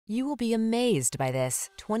You will be amazed by this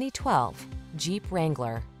 2012 Jeep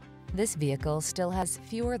Wrangler. This vehicle still has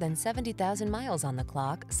fewer than 70,000 miles on the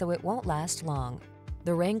clock, so it won't last long.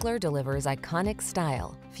 The Wrangler delivers iconic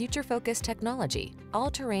style, future-focused technology,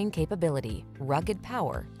 all-terrain capability, rugged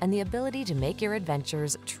power, and the ability to make your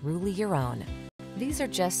adventures truly your own. These are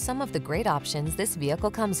just some of the great options this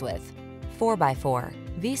vehicle comes with: 4x4,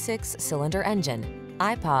 V6 cylinder engine,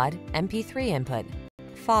 iPod, MP3 input,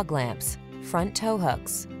 fog lamps, front tow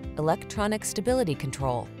hooks, electronic stability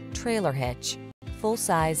control, trailer hitch,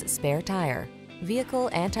 full-size spare tire, vehicle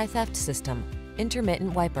anti-theft system,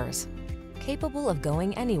 intermittent wipers. Capable of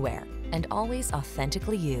going anywhere and always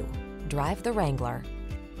authentically you. Drive the Wrangler.